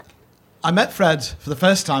I met Fred for the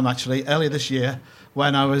first time, actually, earlier this year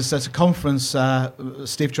when I was at a conference.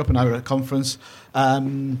 Steve Chupp and I were at a conference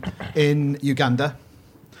in Uganda.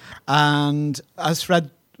 And as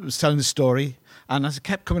Fred was telling the story, and as I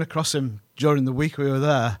kept coming across him during the week we were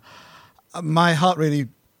there, my heart really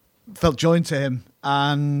felt joined to him.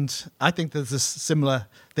 And I think there's a similar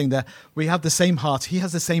thing there. We have the same heart. He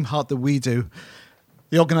has the same heart that we do.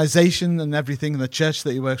 The organization and everything in the church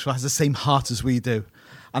that he works for has the same heart as we do.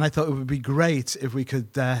 And I thought it would be great if we could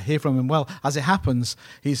hear from him. Well, as it happens,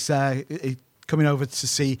 he's coming over to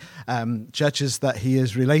see churches that he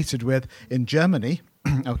is related with in Germany.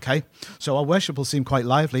 Okay, so our worship will seem quite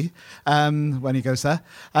lively when he goes there.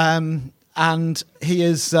 And he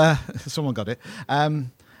is, someone got it.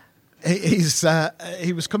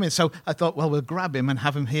 He was coming, so I thought, well, we'll grab him and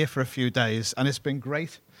have him here for a few days. And it's been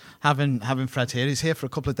great having Fred here. He's here for a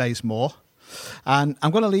couple of days more. And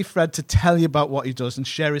I'm going to leave Fred to tell you about what he does and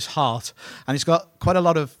share his heart. And he's got quite a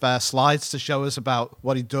lot of slides to show us about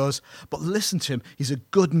what he does. But listen to him. He's a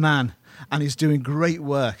good man and he's doing great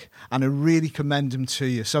work. And I really commend him to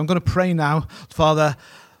you. So I'm going to pray now. Father,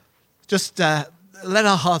 just let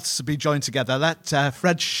our hearts be joined together. Let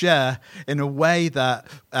Fred share in a way that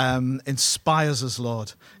inspires us,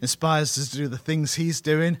 Lord. Inspires us to do the things he's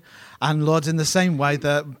doing. And, Lord, in the same way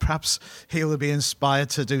that perhaps he'll be inspired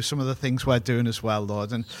to do some of the things we're doing as well,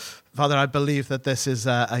 Lord. And, Father, I believe that this is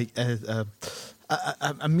a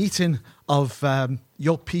meeting of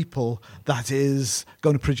your people that is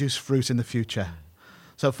going to produce fruit in the future.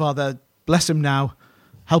 So, Father, bless him now.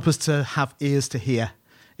 Help us to have ears to hear.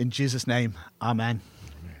 In Jesus' name, amen.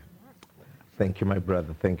 Thank you, my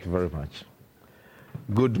brother. Thank you very much.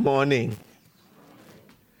 Good morning.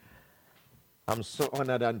 I'm so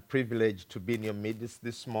honored and privileged to be in your midst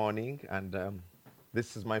this morning. And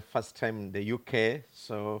this is my first time in the UK.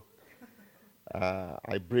 So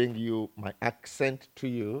I bring you my accent to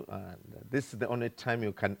you. And this is the only time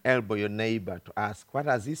you can elbow your neighbor to ask, what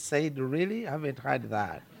has he said? Really? I haven't heard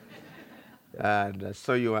that. And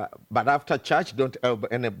so you are, but after church, don't elbow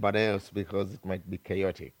anybody else because it might be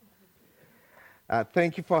chaotic.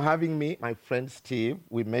 Thank you for having me, my friend Steve.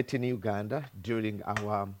 We met in Uganda during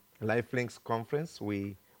our Lifelinks conference.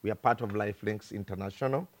 We are part of Lifelinks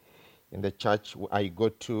International in the church I go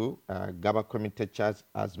to, Gaba Community Church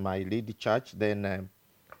as my lead church. Then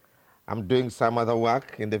I'm doing some other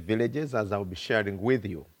work in the villages as I'll be sharing with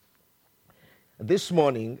you. This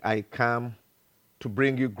morning, I come to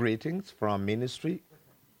bring you greetings from ministry.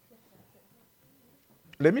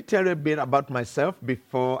 Let me tell you a bit about myself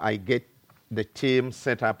before I get the team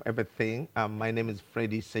set up everything. My name is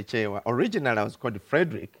Fredie Sekeywa. Originally, I was called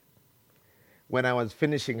Frederick. When I was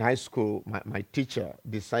finishing high school, my teacher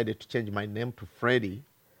decided to change my name to Fredie,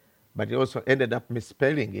 but he also ended up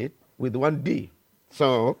misspelling it with one D.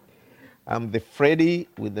 So I'm the Fredie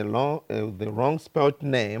with the wrong spelled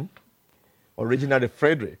name, originally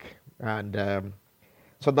Frederick. And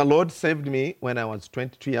so the Lord saved me when I was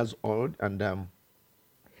 22 years old, and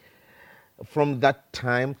from that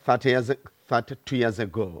time, 32 years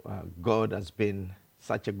ago, God has been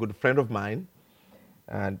such a good friend of mine,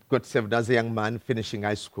 and got saved as a young man finishing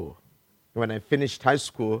high school. When I finished high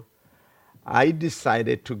school, I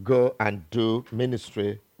decided to go and do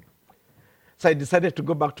ministry. So I decided to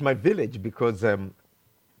go back to my village because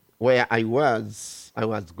where I was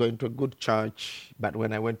going to a good church, but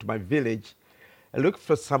when I went to my village, I looked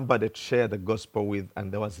for somebody to share the gospel with,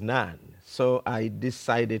 and there was none. So I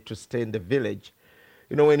decided to stay in the village.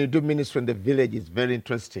 You know, when you do ministry in the village, it's very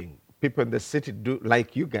interesting. People in the city do,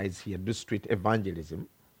 like you guys here, do street evangelism.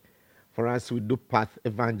 For us, we do path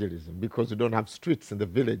evangelism because we don't have streets in the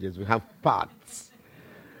villages. We have paths.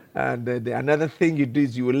 And another thing you do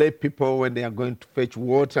is you let people, when they are going to fetch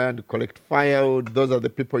water and collect firewood, those are the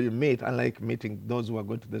people you meet, unlike meeting those who are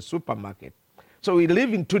going to the supermarket. So we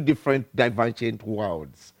live in two different divergent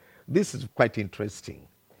worlds. This is quite interesting.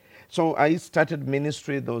 So I started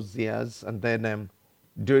ministry those years, and then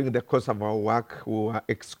during the course of our work, we were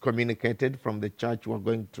excommunicated from the church. We were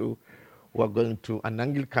going to an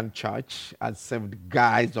Anglican church as saved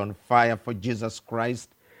guys on fire for Jesus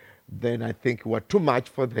Christ. Then I think we were too much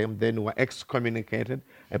for them. Then we were excommunicated.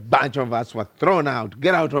 A bunch of us were thrown out.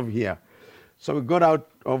 Get out of here. So we got out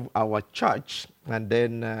of our church, and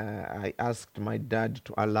then I asked my dad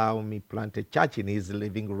to allow me plant a church in his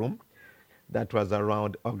living room. That was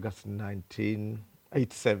around August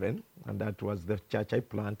 1987, and that was the church I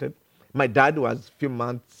planted. My dad was a few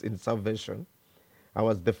months in salvation. I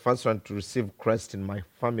was the first one to receive Christ in my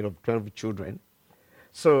family of 12 children.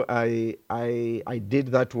 So I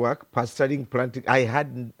did that work, pastoring, planting. I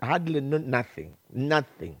had hardly nothing. I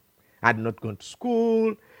had not gone to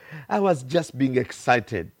school. I was just being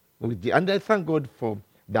excited with you. And I thank God for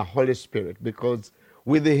the Holy Spirit, because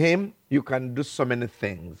with him, you can do so many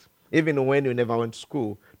things, even when you never went to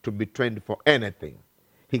school to be trained for anything.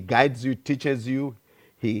 He guides you, teaches you,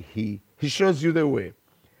 he shows you the way.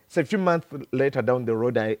 So a few months later down the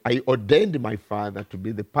road, I ordained my father to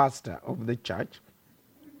be the pastor of the church.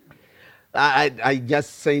 I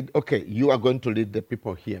just said, okay, you are going to lead the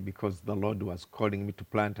people here, because the Lord was calling me to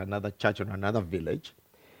plant another church on another village.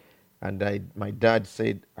 And my dad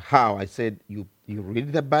said, how? I said, you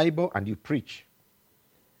read the Bible and you preach.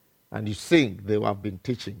 And you sing, they have been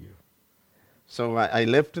teaching you. So I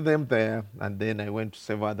left them there, and then I went to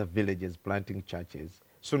several other villages planting churches.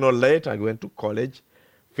 Sooner or later, I went to college,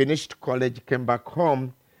 finished college, came back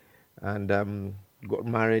home, and got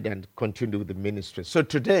married and continued with the ministry. So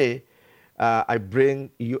today, I bring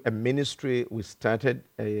you a ministry we started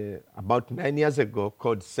about 9 years ago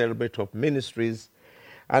called Celebration of Hope Ministries.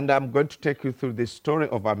 And I'm going to take you through the story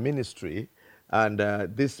of our ministry. And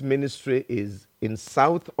this ministry is in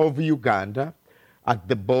south of Uganda at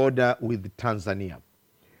the border with Tanzania.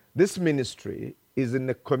 This ministry is in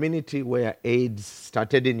a community where AIDS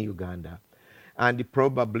started in Uganda, and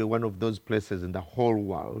probably one of those places in the whole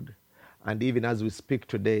world. And even as we speak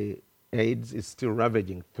today, AIDS is still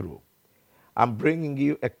ravaging through. I'm bringing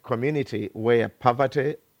you a community where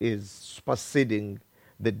poverty is superseding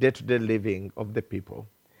the day-to-day living of the people.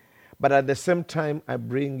 But at the same time, I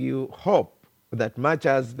bring you hope that much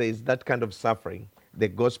as there is that kind of suffering, the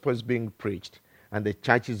gospel is being preached, and the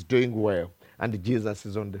church is doing well, and Jesus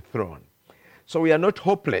is on the throne. So we are not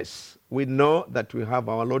hopeless. We know that we have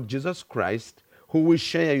our Lord Jesus Christ, who we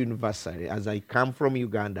share universally. As I come from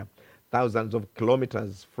Uganda, thousands of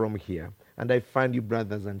kilometers from here, and I find you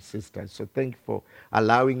brothers and sisters. So thank you for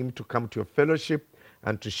allowing him to come to your fellowship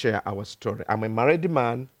and to share our story. I'm a married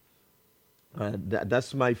man.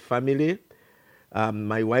 That's my family.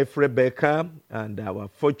 My wife Rebecca and our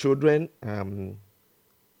 4 children.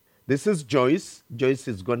 This is Joyce. Joyce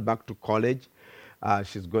has gone back to college.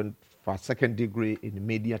 She's gone for a second degree in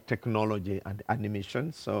media technology and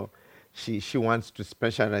animation. So she wants to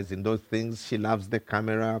specialize in those things. She loves the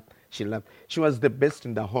camera. She was the best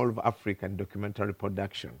in the whole of Africa in documentary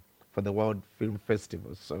production for the World Film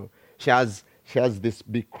Festival. So she has this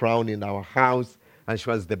big crown in our house, and she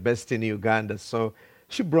was the best in Uganda. So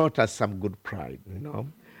she brought us some good pride, you know.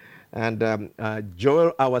 And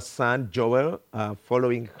Joel, our son,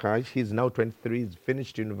 following her, he's now 23, he's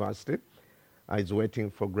finished university. He's waiting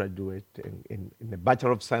for graduate in a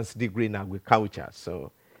Bachelor of Science degree in agriculture.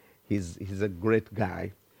 So he's a great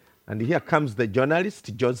guy. And here comes the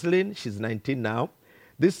journalist, Jocelyn. She's 19 now.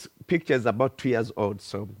 This picture is about 2 years old,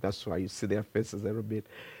 so that's why you see their faces a little bit.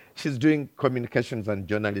 She's doing communications and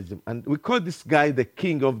journalism. And we call this guy the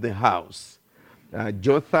king of the house.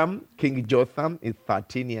 King Jotham is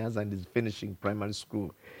 13 years and is finishing primary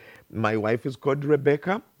school. My wife is called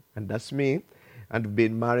Rebecca, and that's me. And we've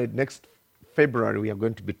been married. Next February, we are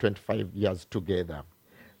going to be 25 years together.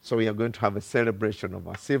 So we are going to have a celebration of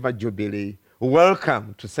our Silver Jubilee.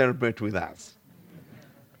 Welcome to celebrate with us.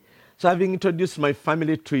 So having introduced my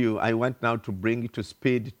family to you, I want now to bring you to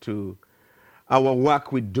speed to our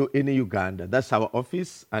work we do in Uganda. That's our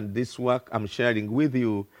office, and this work I'm sharing with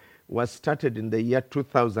you was started in the year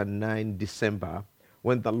 2009, December,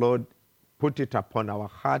 when the Lord put it upon our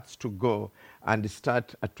hearts to go and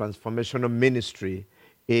start a transformational ministry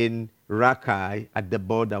in Rakai at the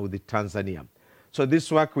border with Tanzania. So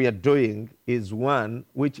this work we are doing is one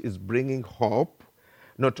which is bringing hope,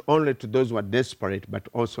 not only to those who are desperate, but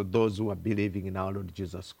also those who are believing in our Lord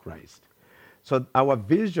Jesus Christ. So our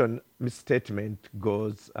vision statement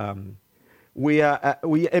goes, we are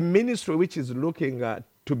a ministry which is looking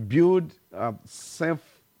to build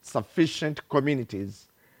self-sufficient communities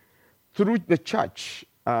through the church.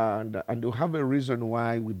 And we have a reason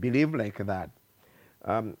why we believe like that.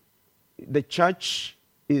 The church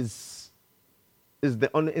is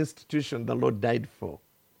the only institution the Lord died for,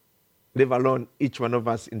 leave alone each one of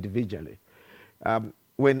us individually.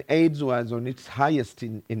 When AIDS was on its highest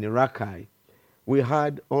in Rakai, we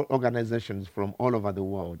had all organizations from all over the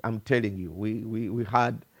world. I'm telling you, we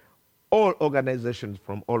had all organizations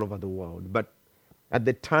from all over the world. But at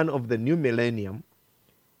the turn of the new millennium,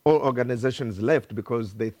 all organizations left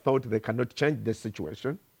because they thought they cannot change the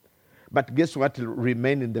situation. But guess what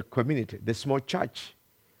remained in the community? The small church.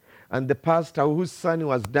 And the pastor whose son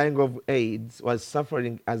was dying of AIDS was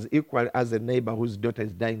suffering as equal as a neighbor whose daughter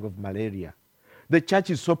is dying of malaria. The church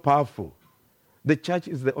is so powerful. The church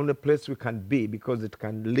is the only place we can be because it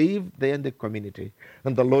can live there in the community.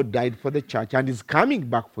 And the Lord died for the church and is coming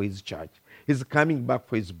back for his church. He's coming back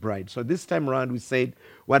for his bride. So this time around, we said,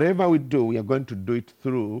 whatever we do, we are going to do it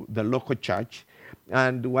through the local church.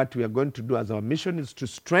 And what we are going to do as our mission is to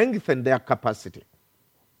strengthen their capacity.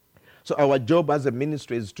 So our job as a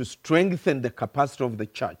ministry is to strengthen the capacity of the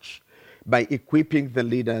church by equipping the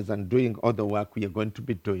leaders and doing all the work we are going to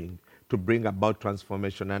be doing to bring about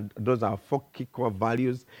transformation. And those are 4 key core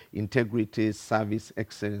values: integrity, service,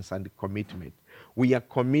 excellence, and commitment. We are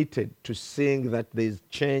committed to seeing that there is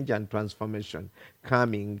change and transformation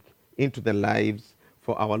coming into the lives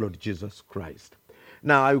for our Lord Jesus Christ.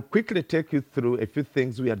 Now, I will quickly take you through a few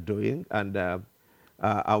things we are doing, and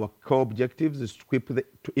our core objectives is to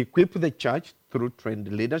equip the church through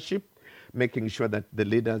trained leadership, making sure that the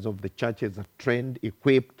leaders of the churches are trained,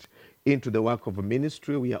 equipped into the work of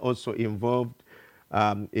ministry. We are also involved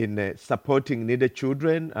in supporting needy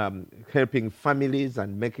children, helping families,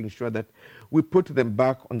 and making sure that we put them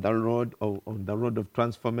back on the road of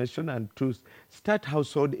transformation, and to start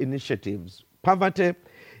household initiatives. Poverty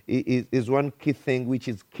is one key thing which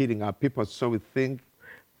is killing our people. So we think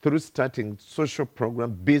through starting social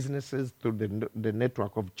program businesses through the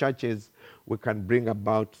network of churches, we can bring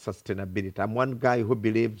about sustainability. I'm one guy who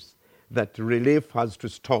believes that relief has to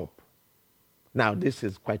stop. Now, this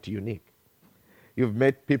is quite unique. You've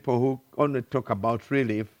met people who only talk about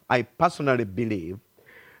relief. I personally believe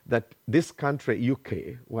that this country,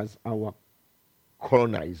 UK, was our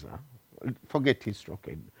colonizer. Forget history,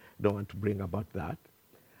 okay? Don't want to bring about that.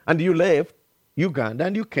 And you left Uganda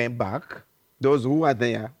and you came back, those who were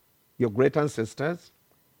there, your great ancestors.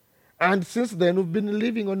 And since then, we've been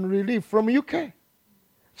living on relief from UK.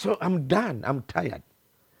 So I'm done. I'm tired.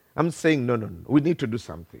 I'm saying, no. We need to do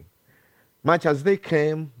something. Much as they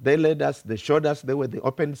came, they led us, they showed us, they were the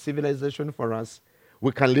open civilization for us.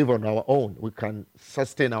 We can live on our own. We can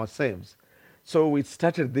sustain ourselves. So we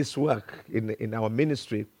started this work in our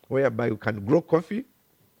ministry, whereby we can grow coffee.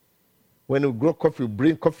 When we grow coffee, we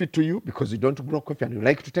bring coffee to you because you don't grow coffee and you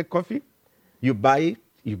like to take coffee. You buy it,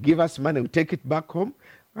 you give us money, we take it back home,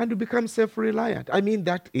 and you become self-reliant. I mean,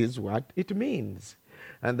 that is what it means.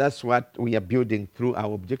 And that's what we are building through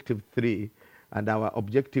our Objective 3. And our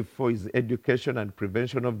Objective 4 is education and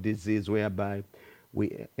prevention of disease, whereby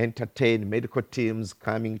we entertain medical teams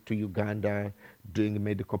coming to Uganda, doing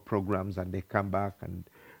medical programs, and they come back and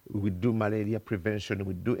we do malaria prevention,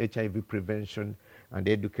 we do HIV prevention and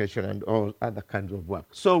education and all other kinds of work.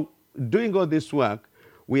 So doing all this work,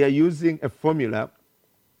 we are using a formula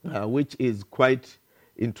which is quite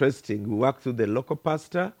interesting. We work through the local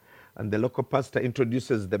pastor, and the local pastor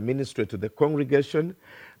introduces the ministry to the congregation,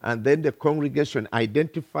 and then the congregation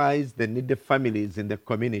identifies the needy families in the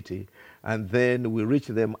community, and then we reach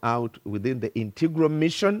them out within the integral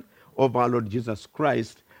mission of our Lord Jesus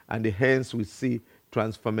Christ, and hence we see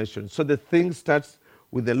transformation. So the thing starts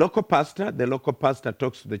with the local pastor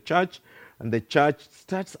talks to the church, and the church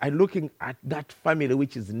starts looking at that family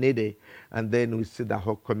which is needy, and then we see the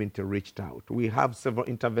whole community reached out. We have several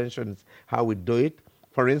interventions how we do it.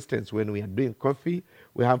 For instance, when we are doing coffee,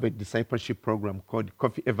 we have a discipleship program called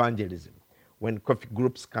Coffee Evangelism. When coffee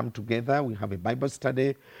groups come together, we have a Bible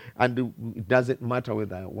study, and it doesn't matter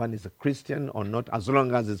whether one is a Christian or not, as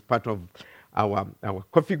long as it's part of our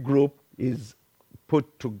coffee group is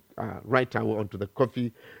put to right onto the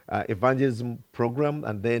coffee evangelism program,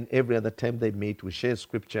 and then every other time they meet, we share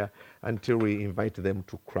scripture until we invite them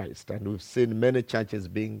to Christ. And we've seen many churches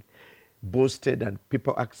being boosted and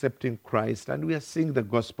people accepting Christ, and we are seeing the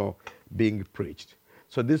gospel being preached.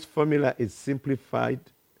 So this formula is simplified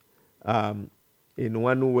in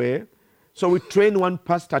one way. So we train one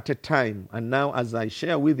pastor at a time, and now as I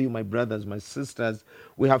share with you, my brothers, my sisters,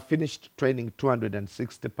 we have finished training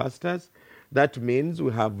 260 pastors. That means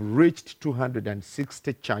we have reached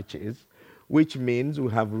 260 churches, which means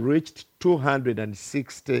we have reached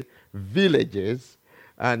 260 villages.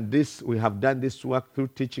 And we have done this work through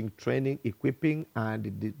teaching, training, equipping,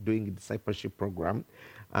 and doing a discipleship program.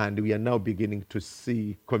 And we are now beginning to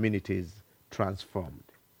see communities transformed.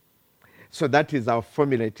 So that is our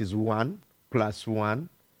formula. It is 1 + 1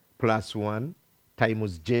 + 1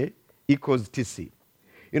 times J equals TC.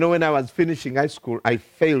 You know, when I was finishing high school, I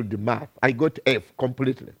failed math. I got F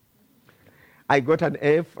completely. I got an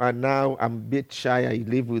F, and now I'm a bit shy. I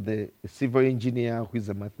live with a civil engineer who is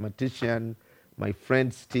a mathematician, my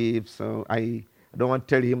friend Steve, so I don't want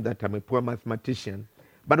to tell him that I'm a poor mathematician.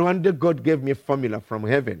 But one day God gave me a formula from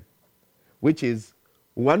heaven, which is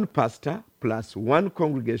 1 pastor + 1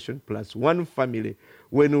 congregation + 1 family.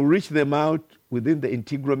 When we reach them out within the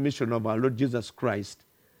integral mission of our Lord Jesus Christ,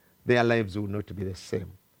 their lives will not be the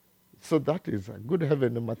same. So that is a good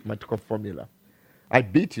heavenly mathematical formula. I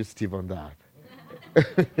beat you, Steve, on that.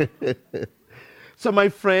 So my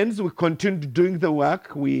friends, we continue doing the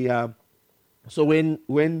work. So when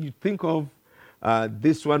you think of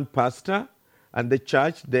this one pastor and the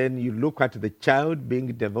church, then you look at the child being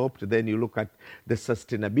developed, then you look at the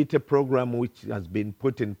sustainability program which has been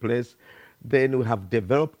put in place. Then we have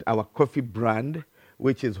developed our coffee brand,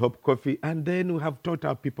 which is Hope Coffee, and then we have taught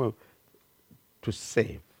our people to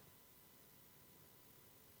save.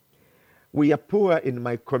 We are poor in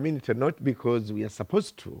my community not because we are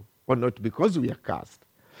supposed to, or not because we are cast,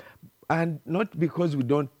 and not because we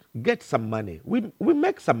don't get some money. We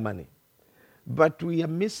make some money, but we are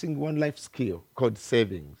missing one life skill called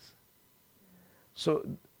savings. So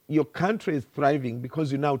your country is thriving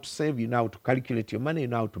because you know how to save, you know how to calculate your money, you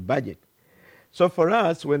know how to budget. So for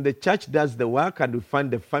us, when the church does the work and we find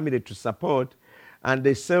the family to support and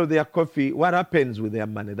they sell their coffee, what happens with their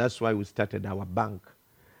money? That's why we started our bank.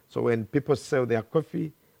 So when people sell their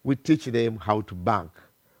coffee, we teach them how to bank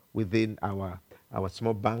within our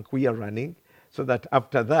small bank we are running, so that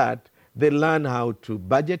after that, they learn how to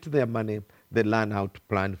budget their money, they learn how to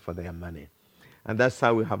plan for their money. And that's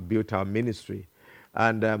how we have built our ministry.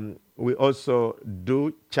 And we also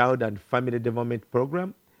do child and family development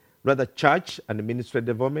program, rather church and ministry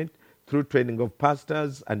development through training of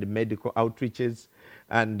pastors and medical outreaches.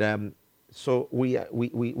 And so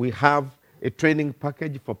we have a training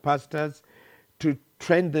package for pastors to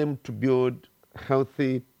train them to build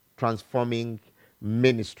healthy, transforming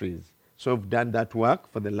ministries. So we've done that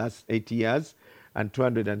work for the last 8 years, and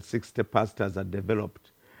 260 pastors are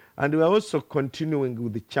developed. And we're also continuing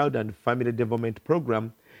with the Child and Family Development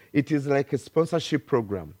Program. It is like a sponsorship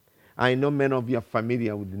program. I know many of you are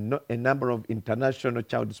familiar with a number of international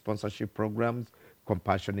child sponsorship programs,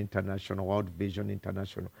 Compassion International, World Vision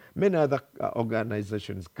International. Many other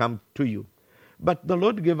organizations come to you. But the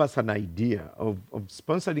Lord gave us an idea of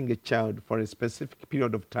sponsoring a child for a specific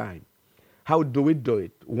period of time. How do we do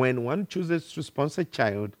it? When one chooses to sponsor a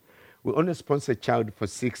child, we only sponsor a child for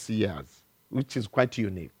 6 years, which is quite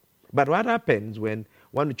unique. But what happens when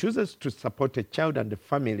one chooses to support a child and a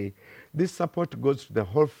family, this support goes to the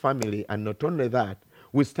whole family, and not only that,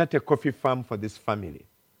 we start a coffee farm for this family.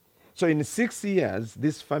 So in 6 years,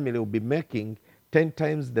 this family will be making 10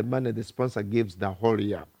 times the money the sponsor gives the whole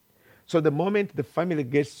year. So the moment the family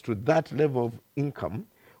gets to that level of income,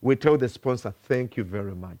 we tell the sponsor, thank you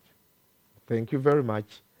very much. Thank you very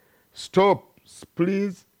much. Stop,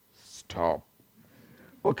 please stop.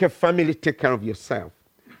 Okay, family, take care of yourself.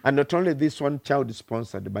 And not only this one child is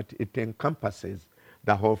sponsored, but it encompasses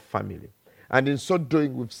the whole family. And in so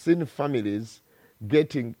doing, we've seen families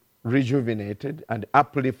getting rejuvenated and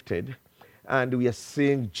uplifted, and we are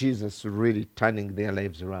seeing Jesus really turning their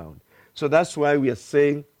lives around. So that's why we are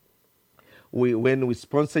saying, when we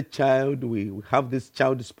sponsor a child, we have this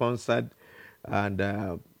child sponsored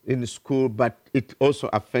and in school, but it also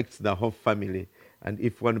affects the whole family. And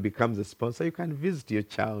if one becomes a sponsor, you can visit your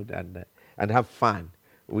child and have fun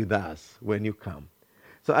with us when you come.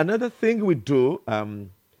 So another thing we do,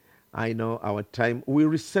 I know our time, we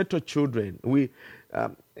resettle children. We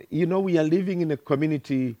are living in a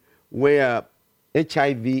community where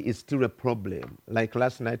HIV is still a problem. Like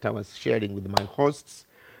last night I was sharing with my hosts,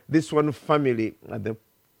 this one family, the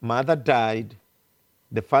mother died,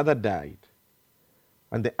 the father died,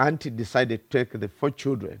 and the auntie decided to take the 4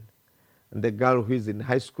 children. And the girl who is in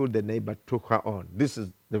high school, the neighbor took her on. This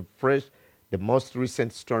is the most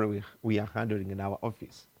recent story we are handling in our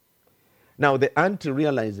office. Now the auntie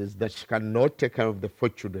realizes that she cannot take care of the 4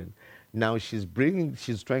 children. Now she's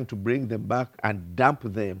trying to bring them back and dump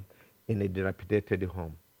them in a dilapidated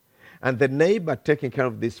home. And the neighbor taking care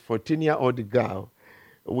of this 14-year-old girl,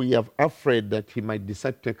 we are afraid that he might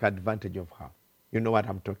decide to take advantage of her. You know what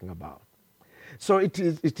I'm talking about. So it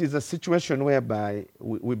is a situation whereby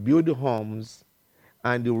we build homes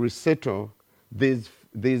and we resettle these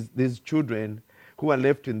children who are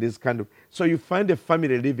left in this kind of... So you find a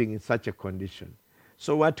family living in such a condition.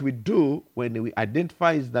 So what we do when we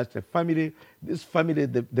identify is that this family,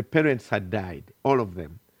 the parents had died, all of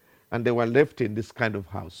them, and they were left in this kind of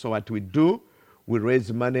house. So what we do, we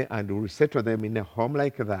raise money and we resettle them in a home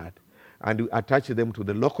like that, and we attach them to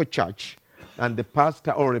the local church, and the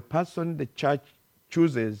pastor or a person the church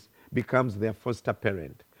chooses becomes their foster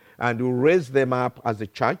parent. And we raise them up as a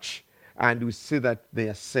church, and we see that they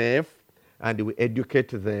are safe, and we educate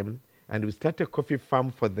them, and we start a coffee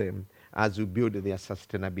farm for them as we build their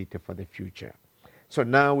sustainability for the future. So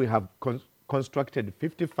now we have constructed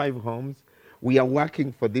 55 homes. We are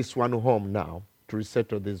working for this one home now to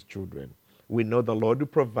resettle these children. We know the Lord will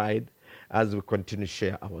provide as we continue to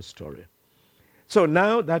share our story. So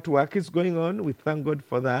now that work is going on. We thank God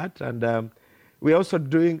for that. And We're also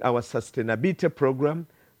doing our sustainability program.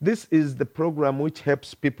 This is the program which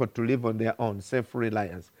helps people to live on their own,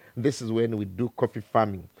 self-reliance. This is when we do coffee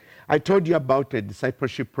farming. I told you about a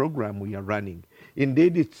discipleship program we are running.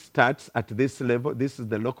 Indeed, it starts at this level. This is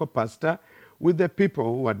the local pastor with the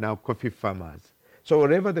people who are now coffee farmers. So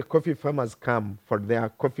wherever the coffee farmers come for their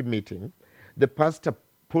coffee meeting, the pastor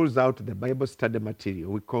pulls out the Bible study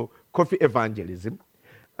material we call coffee evangelism.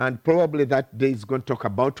 And probably that day is going to talk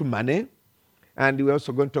about money. And we're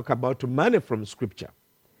also going to talk about money from Scripture.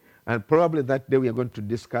 And probably that day we are going to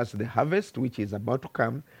discuss the harvest, which is about to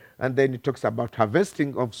come. And then it talks about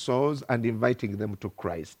harvesting of souls and inviting them to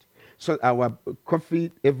Christ. So our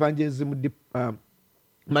coffee evangelism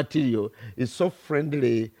material is so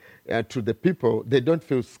friendly to the people. They don't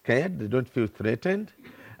feel scared. They don't feel threatened.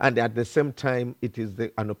 And at the same time, it is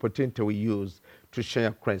an opportunity we use to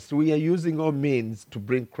share Christ. We are using all means to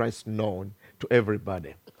bring Christ known to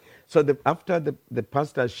everybody. So after the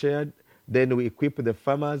pastor shared, then we equip the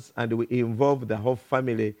farmers and we involve the whole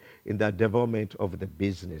family in the development of the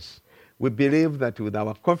business. We believe that with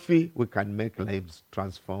our coffee, we can make lives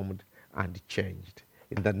transformed and changed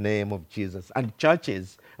in the name of Jesus. And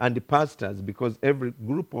churches and the pastors, because every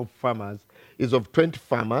group of farmers is of 20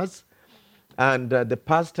 farmers, and the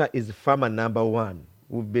pastor is farmer number one.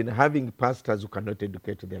 We've been having pastors who cannot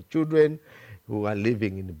educate their children, who are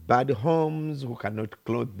living in bad homes, who cannot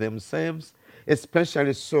clothe themselves,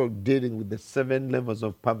 especially so dealing with the 7 levels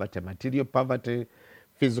of poverty: material poverty,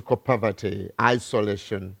 physical poverty,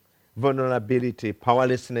 isolation, vulnerability,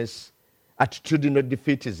 powerlessness, attitudinal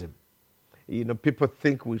defeatism. You know, people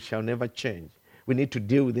think we shall never change. We need to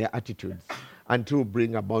deal with their attitudes until we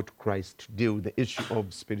bring about Christ to deal with the issue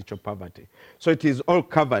of spiritual poverty. So it is all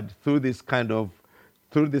covered through this kind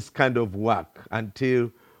of work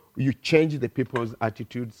until you change the people's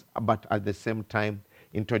attitudes, but at the same time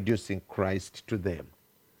introducing Christ to them.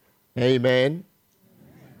 Amen.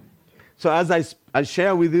 So as I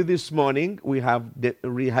share with you this morning, we have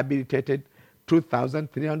rehabilitated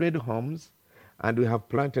 2,300 homes, and we have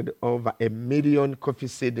planted over 1 million coffee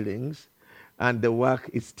seedlings, and the work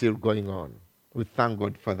is still going on. We thank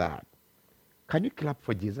God for that. Can you clap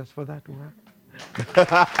for Jesus for that work?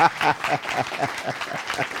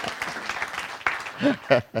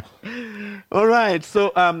 All right.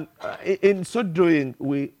 So in so doing,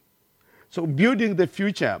 building the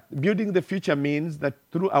future means that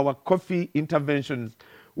through our coffee interventions,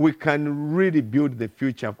 we can really build the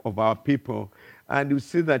future of our people, and we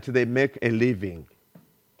see that they make a living.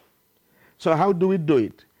 So how do we do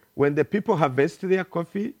it? When the people harvest their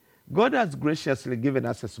coffee, God has graciously given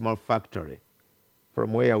us a small factory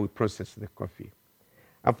from where we process the coffee.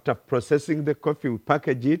 After processing the coffee, we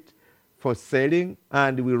package it for selling,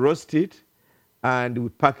 and we roast it, and we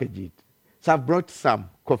package it. So I've brought some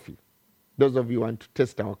coffee. Those of you who want to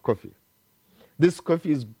test our coffee. This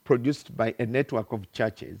coffee is produced by a network of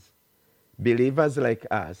churches, believers like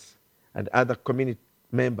us, and other community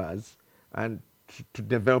members, and to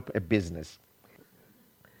develop a business.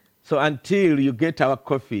 So until you get our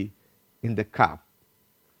coffee in the cup.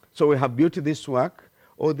 So we have built this work.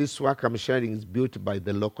 All this work I'm sharing is built by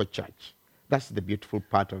the local church. That's the beautiful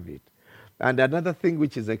part of it. And another thing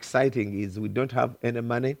which is exciting is we don't have any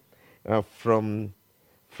money from,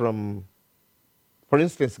 for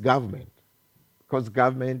instance, government. Because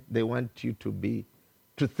government, they want you to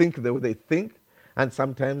think the way they think, and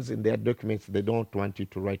sometimes in their documents, they don't want you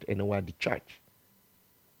to write any word church.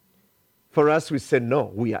 For us, we say,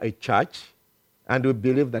 no, we are a church, and we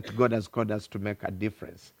believe that God has called us to make a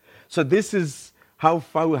difference. So this is how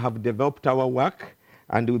far we have developed our work,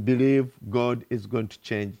 and we believe God is going to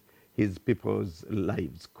change his people's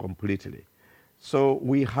lives completely. So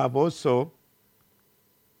we have also,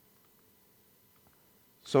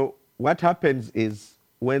 so what happens is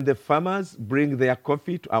when the farmers bring their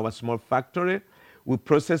coffee to our small factory, we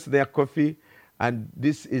process their coffee, and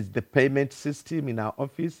this is the payment system in our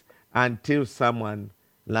office until someone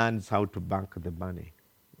learns how to bank the money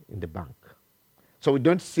in the bank. So we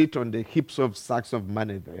don't sit on the heaps of sacks of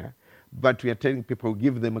money there, but we are telling people,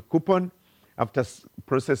 give them a coupon. After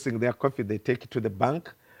processing their coffee, they take it to the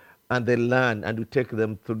bank, and they learn, and we take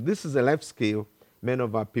them through. This is a life skill many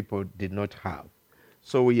of our people did not have.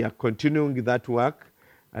 So we are continuing that work,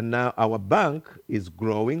 and now our bank is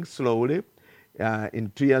growing slowly.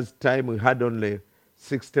 In 2 years' time, we had only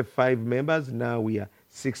 65 members. Now we are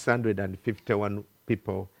 651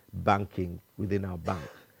 people banking within our bank.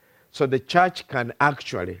 So the church can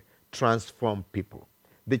actually transform people.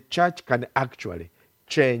 The church can actually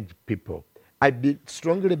change people. I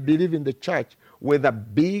strongly believe in the church, whether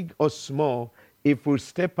big or small, if we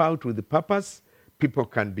step out with the purpose, people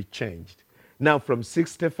can be changed. now from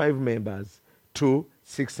 65 members to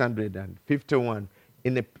 651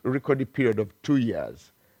 in a recorded period of 2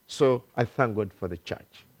 years. So I thank God for the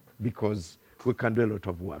church because we can do a lot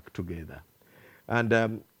of work together.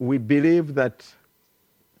 And we believe that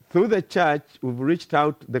through the church, we've reached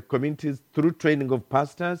out the communities through training of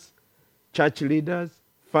pastors, church leaders,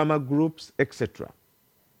 farmer groups, etc.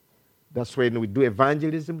 That's when we do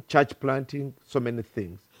evangelism, church planting, so many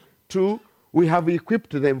things. 2, we have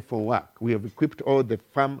equipped them for work. We have equipped all the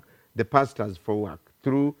pastors for work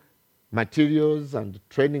through materials and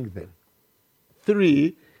training them.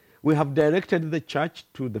 3, we have directed the church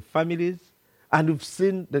to the families, and we've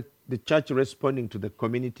seen the church responding to the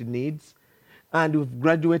community needs, and we've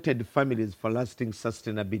graduated families for lasting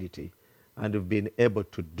sustainability, and we've been able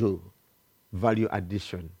to do value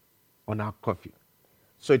addition on our coffee.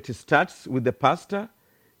 So it starts with the pastor,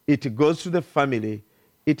 it goes to the family,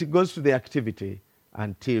 it goes to the activity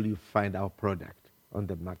until you find our product on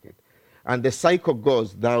the market. And the cycle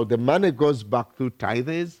goes, now the money goes back through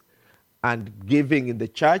tithes and giving in the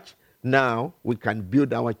church. Now we can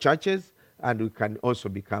build our churches and we can also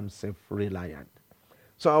become self-reliant.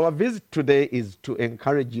 So our visit today is to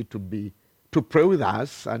encourage you to pray with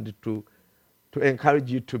us and to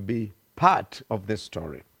encourage you to be part of the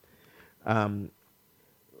story.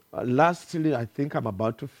 Lastly, I think I'm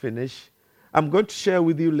about to finish. I'm going to share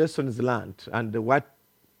with you lessons learned and what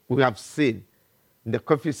we have seen in the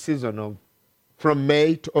coffee season from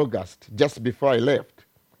May to August, just before I left.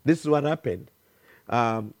 This is what happened.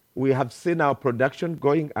 We have seen our production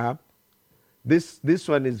going up. This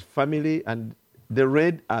one is family, and the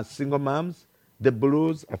red are single moms. The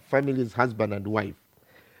blues are families, husband and wife.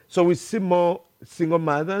 So we see more single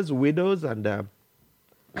mothers, widows, and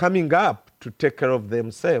coming up to take care of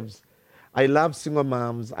themselves. I love single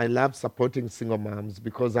moms. I love supporting single moms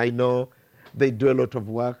because I know they do a lot of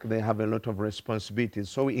work. They have a lot of responsibilities.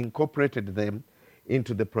 So we incorporated them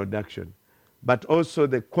into the production. But also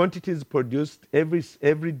the quantities produced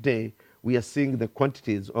every day, we are seeing the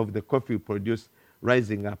quantities of the coffee produced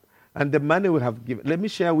rising up. And the money we have given, let me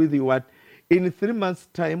share with you what, in 3 months'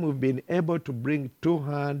 time, we've been able to bring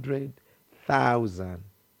 1,000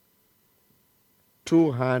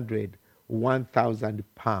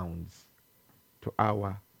 pounds to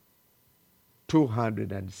our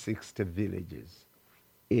 260 villages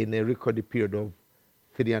in a recorded period of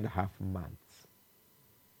 3.5 months.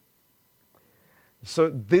 So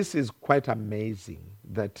this is quite amazing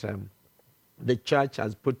that the church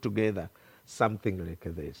has put together something like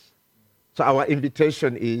this. So our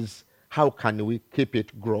invitation is, how can we keep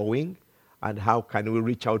it growing and how can we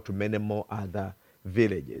reach out to many more other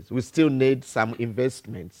villages? We still need some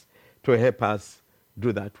investments to help us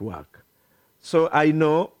do that work. So I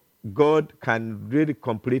know God can really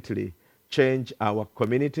completely change our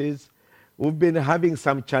communities. We've been having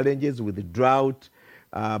some challenges with the drought,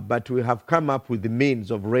 but we have come up with the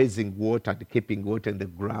means of raising water and keeping water in the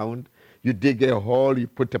ground. You dig a hole, you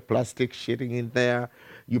put a plastic sheeting in there,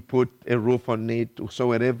 you put a roof on it, so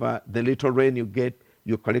wherever the little rain you get,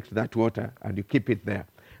 you collect that water and you keep it there.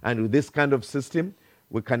 And with this kind of system,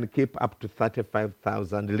 we can keep up to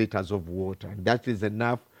 35,000 liters of water. And that is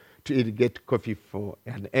enough to irrigate coffee for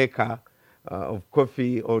an acre of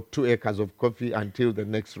coffee or 2 acres of coffee until the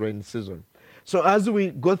next rain season. So as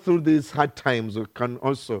we go through these hard times,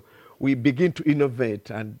 we begin to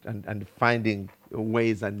innovate and finding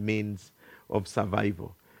ways and means of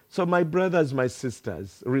survival. So my brothers, my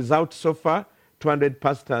sisters, results so far, 200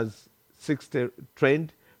 pastors, 60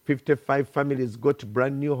 trained, 55 families got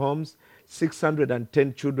brand new homes,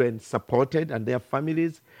 610 children supported and their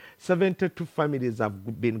families, 72 families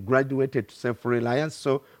have been graduated to self-reliance,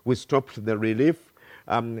 so we stopped the relief.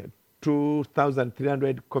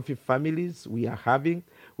 2,300 coffee families we are having.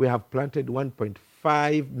 We have planted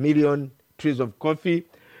 1.5 million trees of coffee.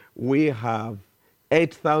 We have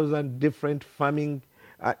 8,000 different farming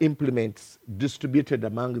implements distributed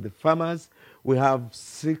among the farmers. We have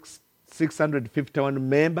 651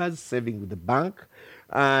 members saving with the bank.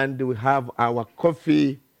 And we have our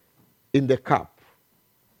coffee in the cup.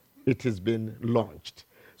 It has been launched.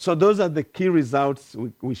 So those are the key results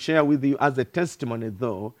we share with you as a testimony,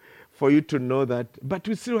 though, for you to know that. But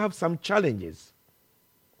we still have some challenges.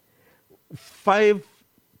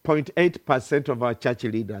 5.8% of our church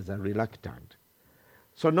leaders are reluctant.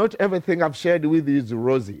 So not everything I've shared with you is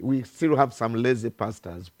rosy. We still have some lazy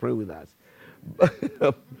pastors. Pray with us.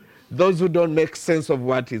 Those who don't make sense of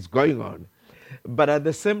what is going on. But at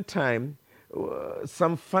the same time,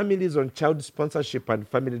 some families on child sponsorship and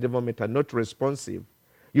family development are not responsive.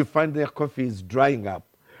 You find their coffee is drying up.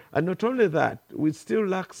 And not only that, we still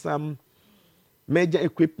lack some major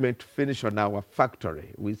equipment to finish on our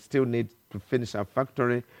factory. We still need to finish our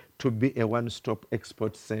factory to be a one-stop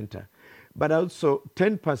export center. But also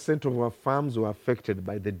 10% of our farms were affected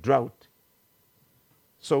by the drought.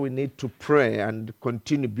 So we need to pray and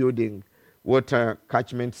continue building water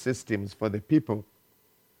catchment systems for the people.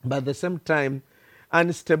 But at the same time,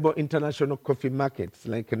 unstable international coffee markets.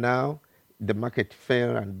 Like now, the market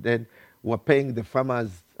fell, and then we're paying the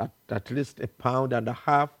farmers at least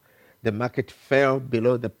 £1.50. The market fell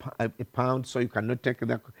below a pound, so you cannot take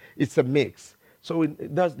that. It's a mix. So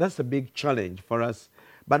that's a big challenge for us.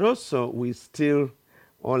 But also, we still,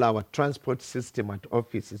 all our transport system at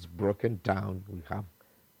office is broken down. We have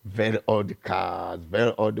very old cars,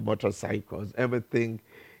 very old motorcycles. Everything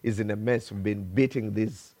is in a mess. We've been beating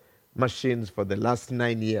these machines for the last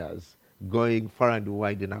 9 years, going far and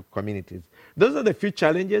wide in our communities. Those are the few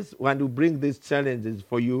challenges. When we bring these challenges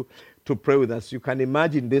for you to pray with us, you can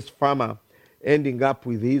imagine this farmer ending up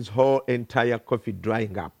with his whole entire coffee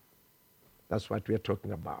drying up. That's what we are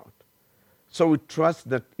talking about. So we trust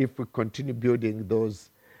that if we continue building those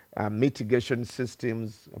mitigation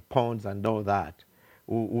systems, ponds and all that,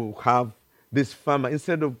 we'll have this farmer,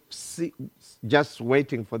 instead of just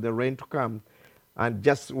waiting for the rain to come and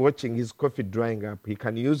just watching his coffee drying up, he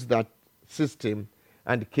can use that system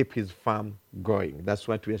and keep his farm going. That's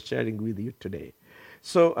what we are sharing with you today.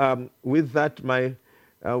 So with that, my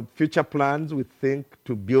future plans, we think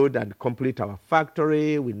to build and complete our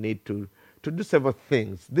factory. We need to do several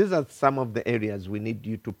things. These are some of the areas we need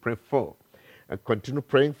you to pray for. Continue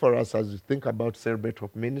praying for us as you think about Celebration of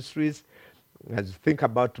Hope Ministries, as you think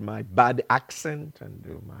about my bad accent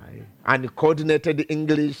and my uncoordinated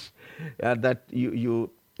English, that you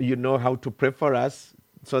know how to pray for us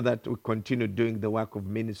so that we continue doing the work of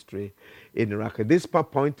ministry in Iraq. This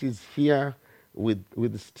PowerPoint is here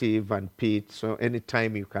with Steve and Pete, so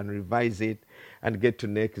anytime you can revise it and get to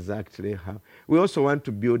know exactly how. We also want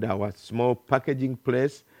to build our small packaging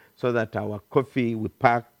place so that our coffee we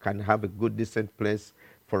pack can have a good, decent place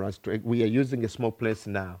for us to. We are using a small place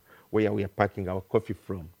now where we are packing our coffee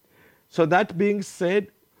from. So that being said,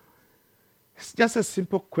 it's just a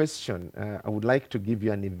simple question. I would like to give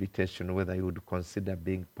you an invitation whether you would consider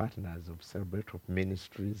being partners of Celebration of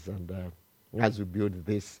Ministries, and as we build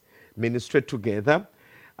this ministry together,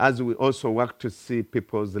 as we also work to see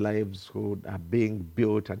people's lives who are being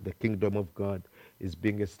built and the kingdom of God is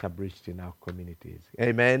being established in our communities.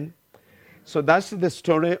 Amen. So that's the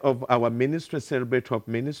story of our ministry, Celebration of Hope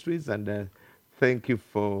Ministries, and thank you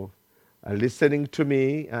for listening to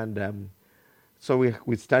me. And so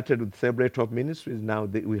we started with Celebration of Hope Ministries. Now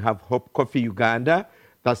we have Hope Coffee Uganda.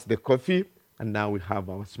 That's the coffee. And now we have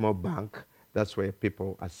our small bank. That's where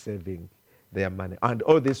people are saving their money. And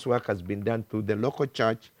all this work has been done through the local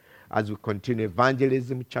church as we continue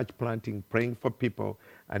evangelism, church planting, praying for people,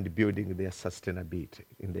 and building their sustainability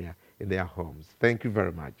in their homes. Thank you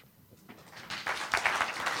very much.